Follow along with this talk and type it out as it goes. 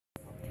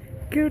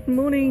Good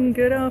morning,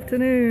 good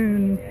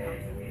afternoon.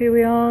 Here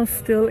we are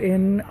still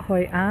in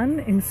Hoi An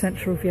in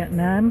central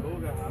Vietnam,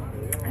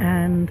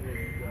 and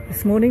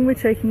this morning we're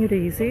taking it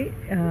easy.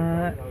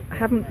 I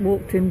haven't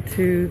walked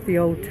into the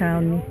old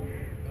town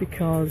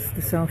because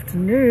this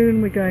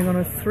afternoon we're going on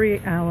a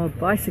 3-hour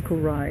bicycle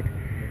ride.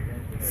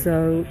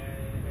 So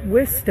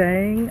we're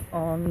staying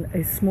on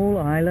a small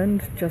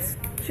island just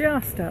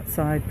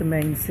outside the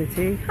main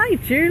city. Hi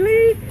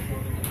Julie!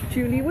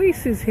 Julie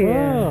Weiss is here.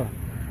 Oh.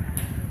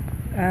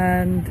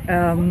 And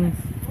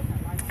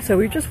so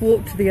we just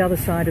walked to the other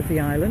side of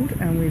the island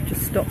and we've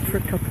just stopped for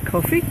a cup of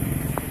coffee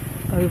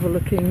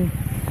overlooking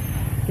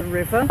the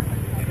river.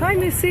 Hi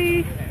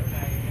Missy!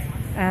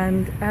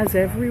 And as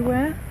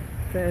everywhere,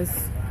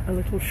 there's a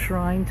little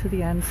shrine to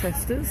the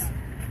ancestors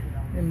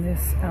in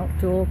this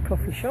outdoor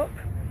coffee shop.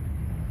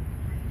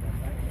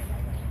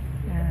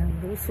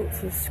 And all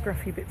sorts of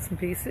scruffy bits and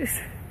pieces.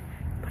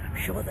 But I'm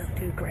sure they'll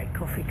do great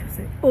coffee because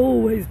they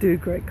always do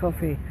great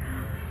coffee.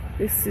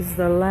 This is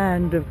the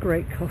land of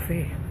great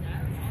coffee.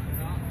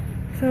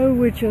 So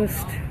we're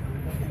just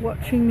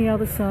watching the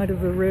other side of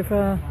the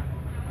river.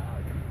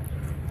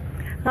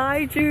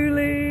 Hi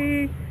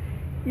Julie!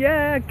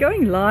 Yeah,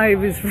 going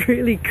live is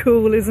really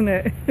cool, isn't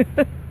it?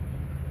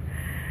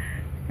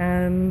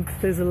 And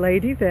there's a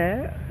lady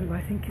there who I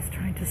think is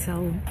trying to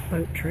sell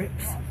boat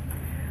trips.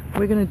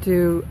 We're going to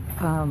do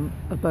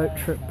a boat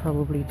trip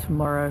probably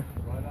tomorrow,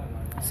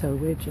 so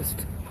we're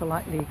just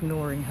politely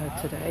ignoring her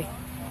today.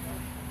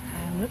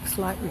 And looks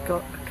like we've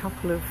got a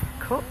couple of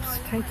cops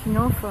taking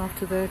off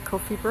after their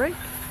coffee break.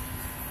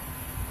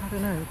 I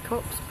don't know,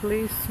 cops,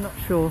 police, not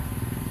sure.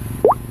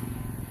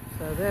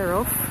 So they're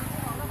off.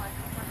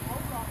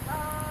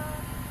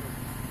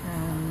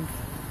 And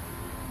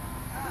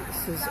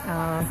this is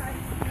our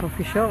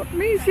coffee shop.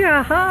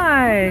 Misha,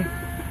 hi!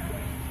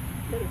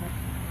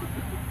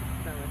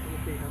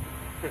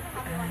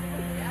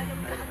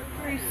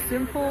 Very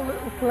simple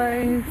little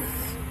place.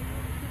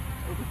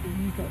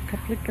 You've got a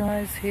couple of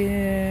guys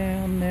here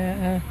on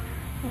their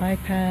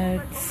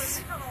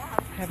iPads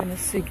having a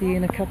ciggy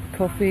and a cup of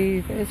coffee.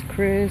 There's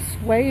Chris.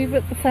 Wave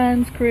at the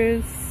fans,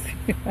 Chris.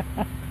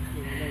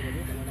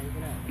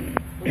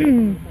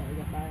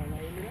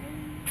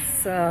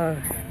 So,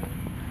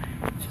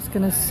 just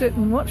going to sit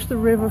and watch the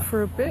river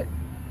for a bit,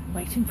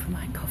 waiting for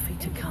my coffee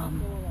to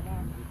come.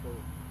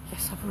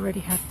 Yes, I've already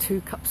had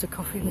 2 cups of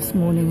coffee this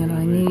morning and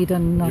I need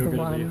another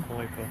one.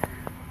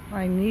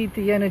 I need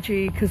the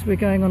energy because we're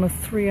going on a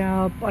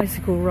 3-hour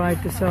bicycle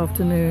ride this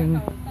afternoon.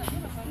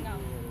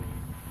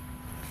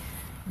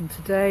 And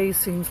today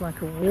seems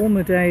like a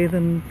warmer day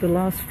than the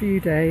last few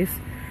days,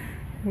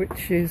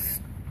 which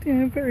is, you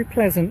know, very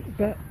pleasant,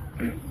 but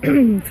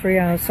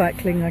 3-hour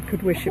cycling, I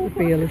could wish it would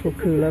be a little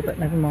cooler, but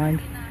never mind.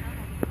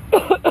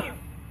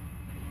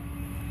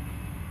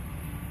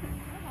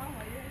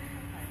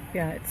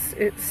 Yeah,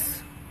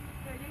 it's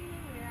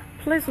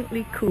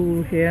pleasantly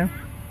cool here.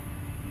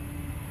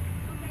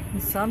 The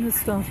sun has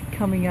started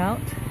coming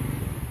out.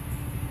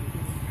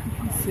 You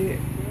can see it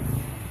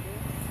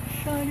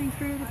shining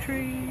through the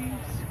trees.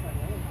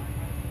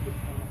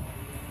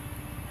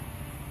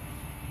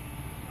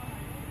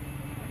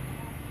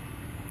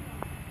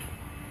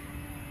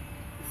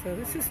 So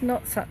this is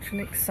not such an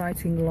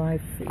exciting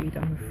live feed,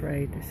 I'm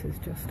afraid. This is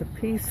just a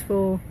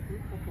peaceful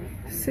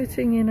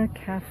sitting in a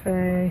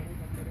cafe,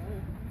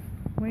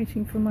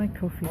 waiting for my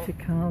coffee to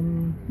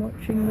come,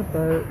 watching the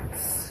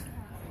boats.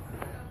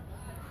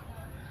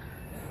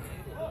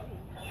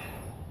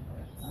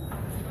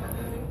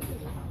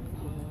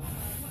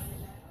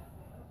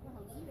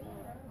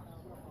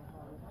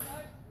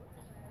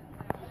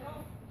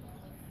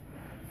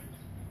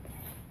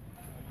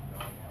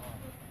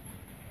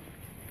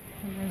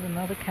 And there's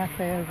another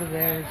cafe over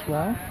there as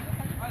well.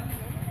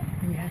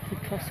 And you have to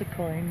toss a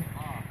coin.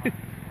 Oh,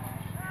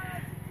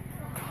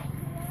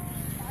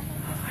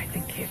 I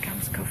think here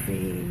comes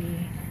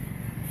coffee.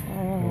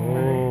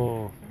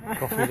 Oh,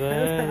 coffee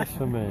there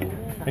for me.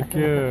 Thank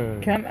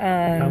you. Come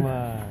on. Come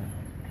on.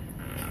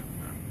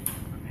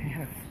 I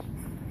have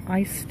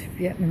iced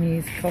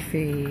Vietnamese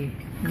coffee.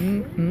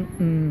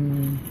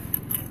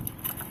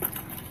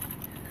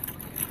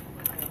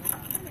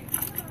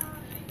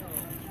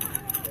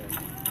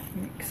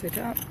 Mix it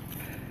up.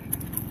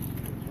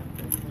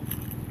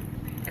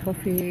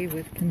 Coffee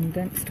with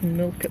condensed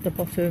milk at the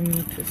bottom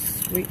to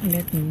sweeten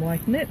it and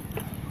whiten it.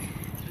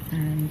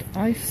 And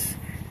ice.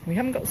 We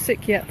haven't got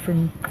sick yet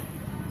from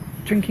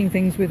drinking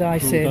things with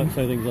ice in. Don't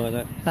say things like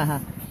that. Haha.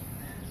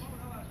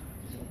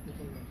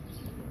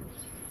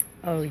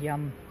 Oh,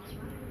 yum.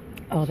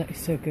 Oh, that is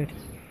so good.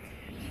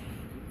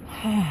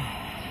 The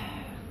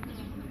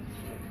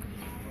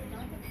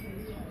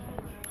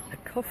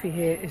coffee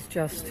here is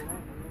just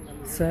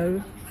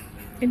so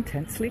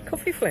intensely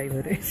coffee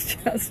flavoured. It's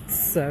just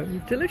so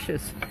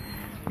delicious.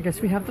 I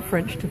guess we have the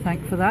French to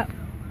thank for that.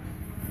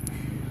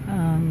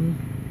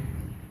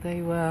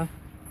 They were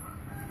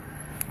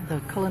the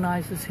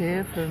colonisers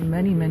here for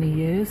many, many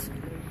years,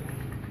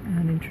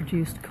 and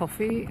introduced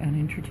coffee and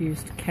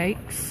introduced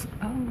cakes.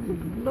 Oh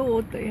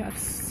Lord, they have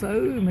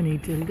so many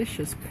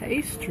delicious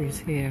pastries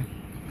here.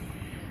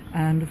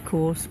 And of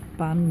course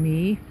banh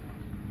mi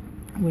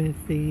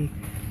with the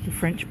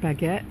French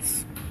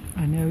baguettes.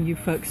 I know you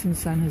folks in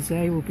San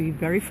Jose will be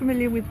very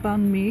familiar with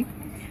banh mi.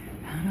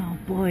 And oh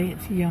boy,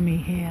 it's yummy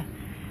here.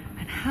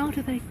 And how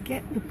do they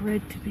get the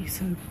bread to be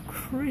so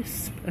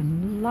crisp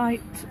and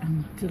light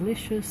and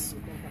delicious?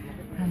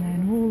 And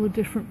then all the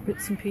different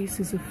bits and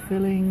pieces of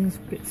fillings,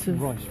 bits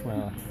of rice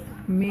flour,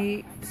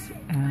 meat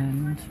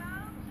and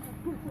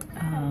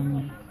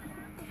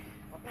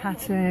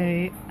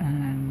pate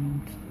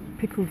and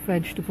pickled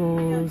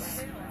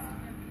vegetables.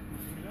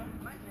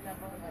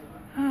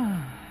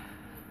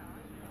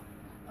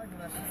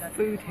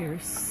 Food here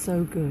is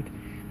so good,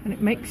 and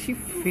it makes you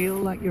feel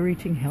like you're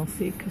eating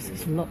healthy because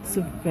there's lots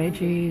of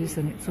veggies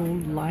and it's all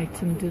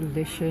light and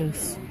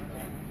delicious.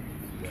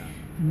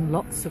 And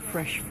lots of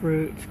fresh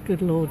fruit.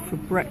 Good Lord, for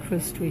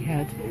breakfast we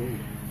had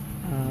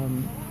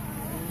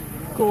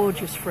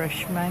gorgeous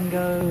fresh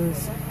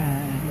mangoes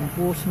and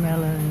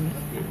watermelon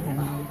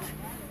and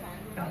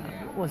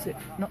what was it?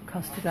 Not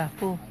custard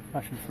apple.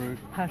 passion fruit,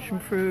 Passion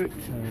fruit.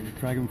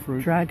 dragon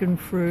fruit, Dragon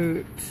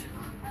fruit.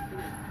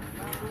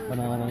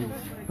 bananas.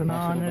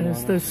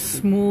 Bananas. Those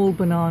small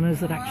bananas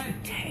that actually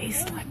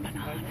taste like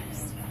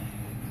bananas.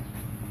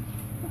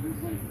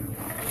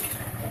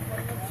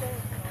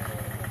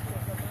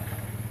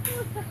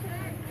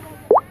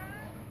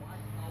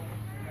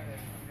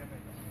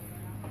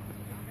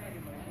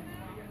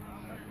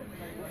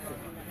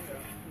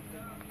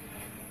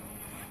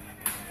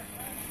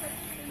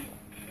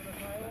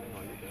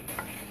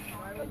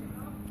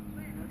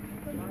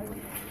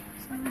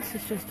 So this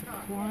is just a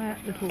quiet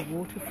little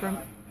waterfront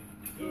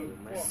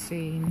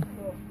scene.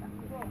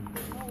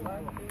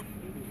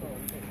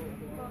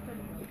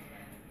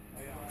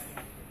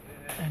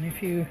 And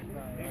if you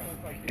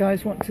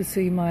guys want to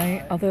see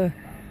my other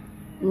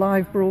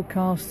live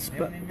broadcasts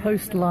but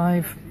post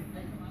live,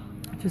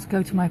 just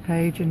go to my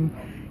page and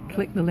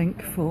click the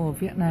link for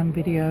Vietnam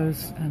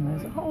videos, and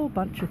there's a whole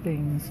bunch of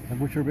things. And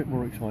which are a bit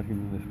more exciting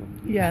than this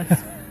one.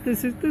 Yes,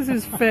 this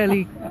is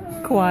fairly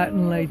quiet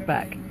and laid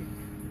back.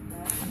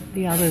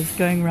 The others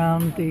going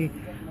around the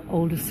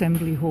old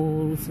assembly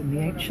halls and the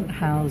ancient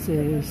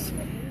houses,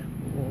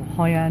 or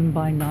Hoi An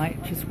by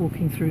night, just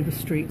walking through the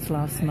streets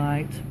last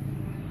night.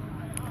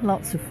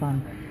 Lots of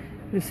fun.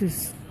 This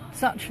is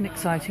such an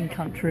exciting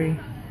country,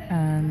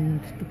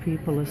 and the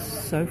people are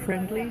so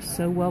friendly,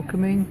 so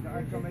welcoming.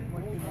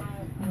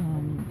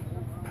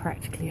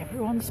 Practically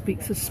everyone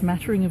speaks a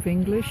smattering of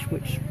English,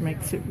 which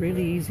makes it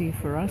really easy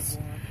for us.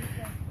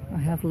 I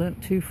have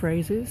learnt 2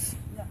 phrases,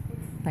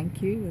 thank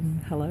you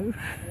and hello.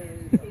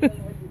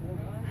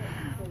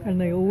 And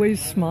they always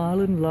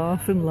smile and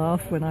laugh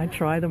when I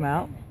try them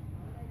out.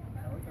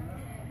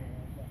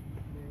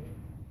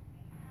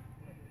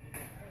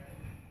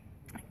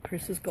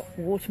 Chris has got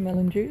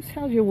watermelon juice.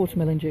 How's your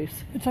watermelon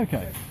juice? It's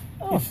okay.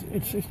 Oh.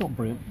 It's not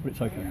brilliant, but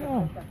it's okay.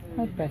 Oh,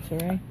 that's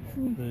better, eh?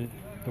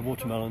 The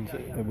watermelons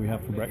that we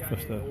have for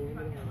breakfast are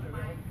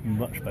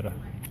much better.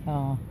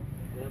 Oh.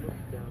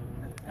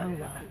 Oh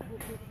well.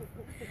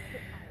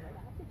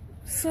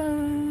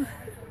 So,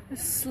 a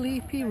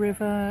sleepy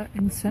river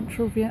in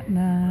central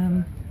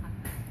Vietnam.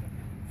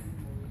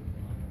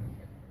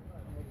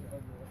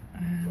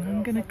 And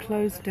I'm going to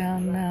close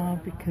down now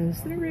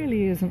because there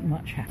really isn't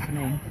much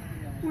happening.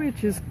 We're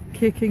just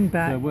kicking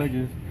back. So we're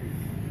just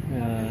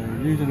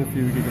using a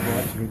few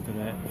gigabytes of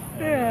internet.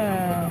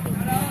 Yeah.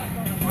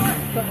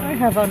 But I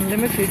have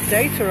unlimited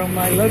data on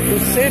my local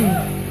SIM.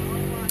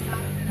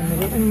 And the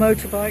little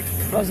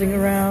motorbike's buzzing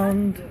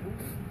around.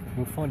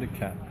 We'll find a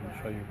cat.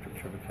 I'll show you a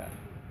picture of a cat.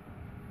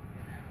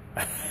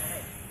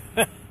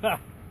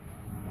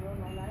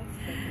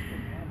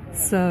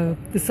 So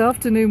this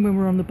afternoon when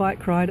we're on the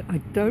bike ride, I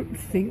don't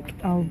think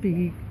I'll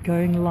be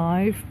going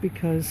live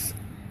because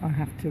I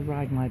have to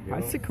ride my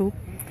bicycle.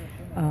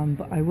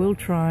 But I will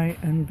try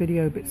and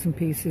video bits and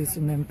pieces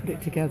and then put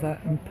it together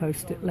and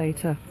post it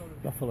later.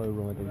 Buffalo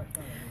riding.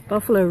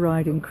 Buffalo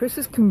riding. Chris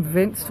is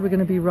convinced we're going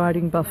to be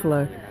riding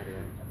buffalo.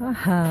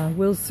 Aha,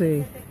 we'll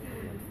see.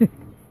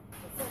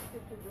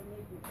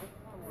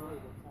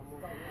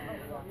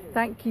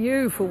 Thank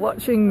you for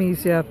watching,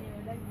 Misia.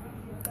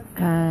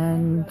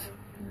 And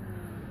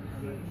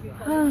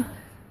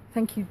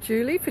thank you,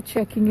 Julie, for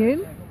checking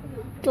in.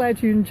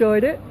 Glad you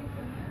enjoyed it.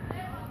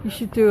 You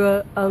should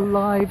do a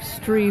live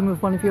stream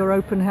of one of your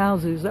open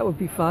houses. That would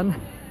be fun.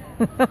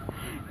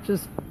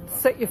 Just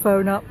set your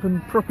phone up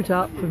and prop it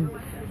up and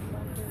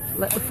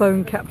let the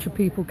phone capture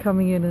people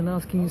coming in and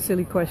asking you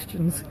silly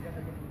questions.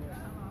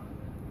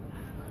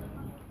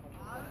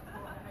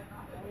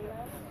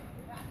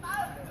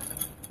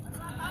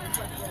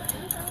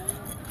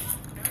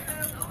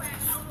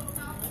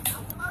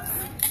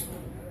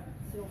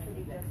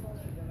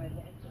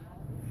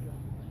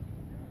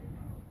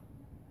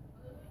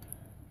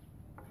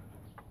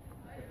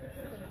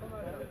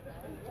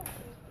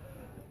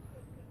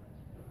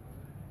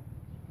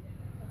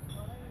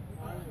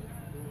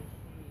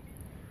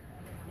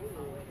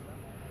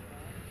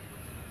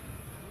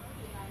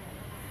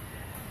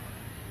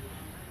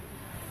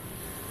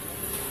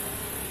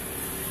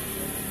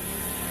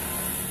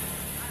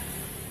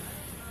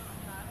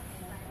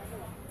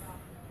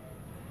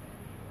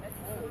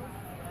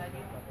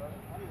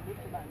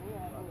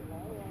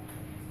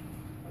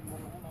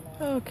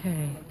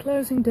 Okay,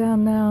 closing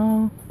down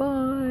now.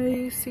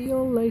 Bye. See you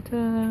all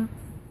later.